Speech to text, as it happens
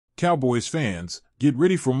Cowboys fans, get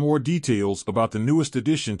ready for more details about the newest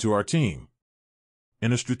addition to our team.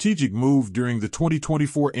 In a strategic move during the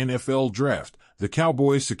 2024 NFL Draft, the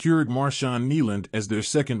Cowboys secured Marshawn Kneeland as their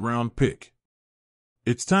second-round pick.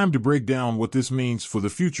 It's time to break down what this means for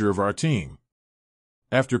the future of our team.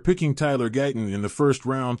 After picking Tyler Guyton in the first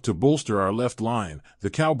round to bolster our left line,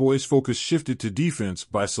 the Cowboys' focus shifted to defense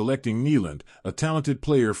by selecting Kneeland, a talented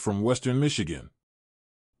player from Western Michigan.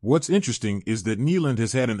 What's interesting is that Kneeland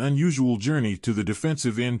has had an unusual journey to the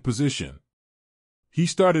defensive end position. He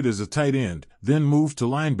started as a tight end, then moved to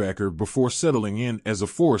linebacker before settling in as a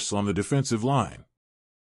force on the defensive line.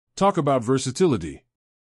 Talk about versatility.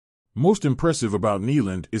 Most impressive about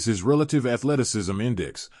Kneeland is his relative athleticism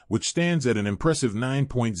index, which stands at an impressive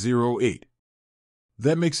 9.08.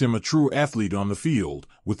 That makes him a true athlete on the field,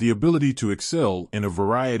 with the ability to excel in a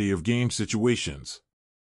variety of game situations.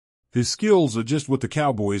 His skills are just what the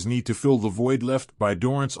Cowboys need to fill the void left by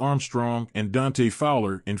Dorrance Armstrong and Dante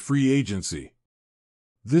Fowler in free agency.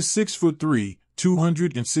 This 6'3",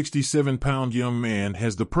 267-pound young man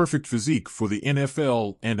has the perfect physique for the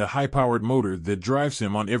NFL and a high-powered motor that drives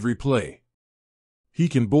him on every play. He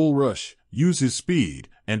can bull rush, use his speed,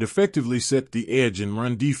 and effectively set the edge in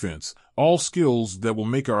run defense, all skills that will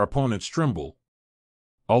make our opponents tremble.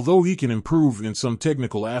 Although he can improve in some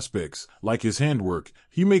technical aspects, like his handwork,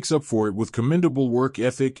 he makes up for it with commendable work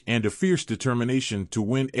ethic and a fierce determination to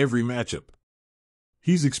win every matchup.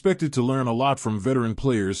 He's expected to learn a lot from veteran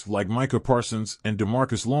players like Micah Parsons and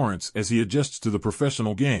DeMarcus Lawrence as he adjusts to the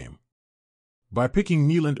professional game. By picking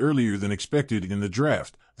Kneeland earlier than expected in the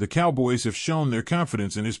draft, the Cowboys have shown their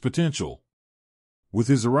confidence in his potential. With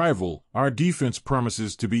his arrival, our defense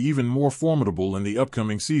promises to be even more formidable in the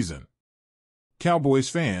upcoming season. Cowboys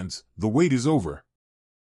fans, the wait is over.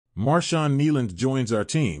 Marshawn Kneeland joins our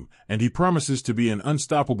team, and he promises to be an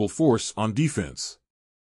unstoppable force on defense.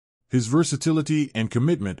 His versatility and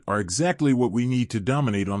commitment are exactly what we need to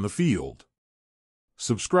dominate on the field.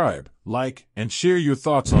 Subscribe, like, and share your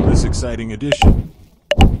thoughts on this exciting addition.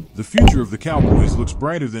 The future of the Cowboys looks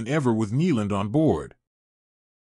brighter than ever with Kneeland on board.